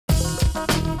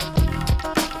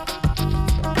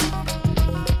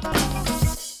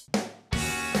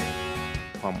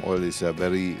oil is a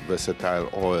very versatile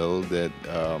oil that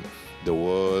the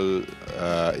world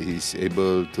is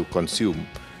able to consume.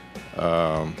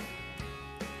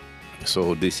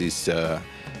 So this is a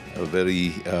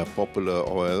very popular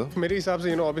oil. मेरे हिसाब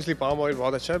से obviously palm oil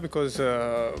बहुत अच्छा है because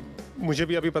मुझे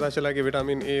भी अभी पता चला कि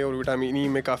विटामिन ए और विटामिन ई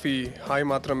में काफ़ी हाई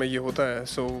मात्रा में ये होता है.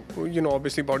 So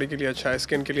obviously बॉडी के लिए अच्छा है,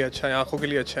 स्किन के लिए अच्छा है, आँखों के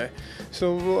लिए अच्छा है. So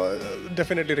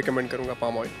definitely recommend करूँगा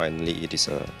palm oil. Finally, it is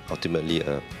ultimately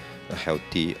a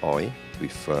healthy oil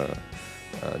with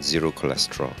zero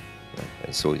cholesterol,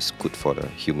 and so it's good for the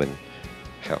human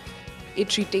health.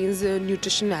 It retains the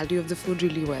nutrition value of the food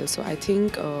really well. So I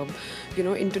think,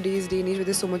 in today's day and age where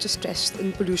there's so much stress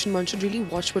and pollution, one should really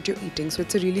watch what you're eating. So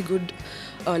it's a really good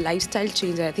lifestyle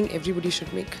change that I think everybody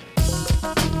should make.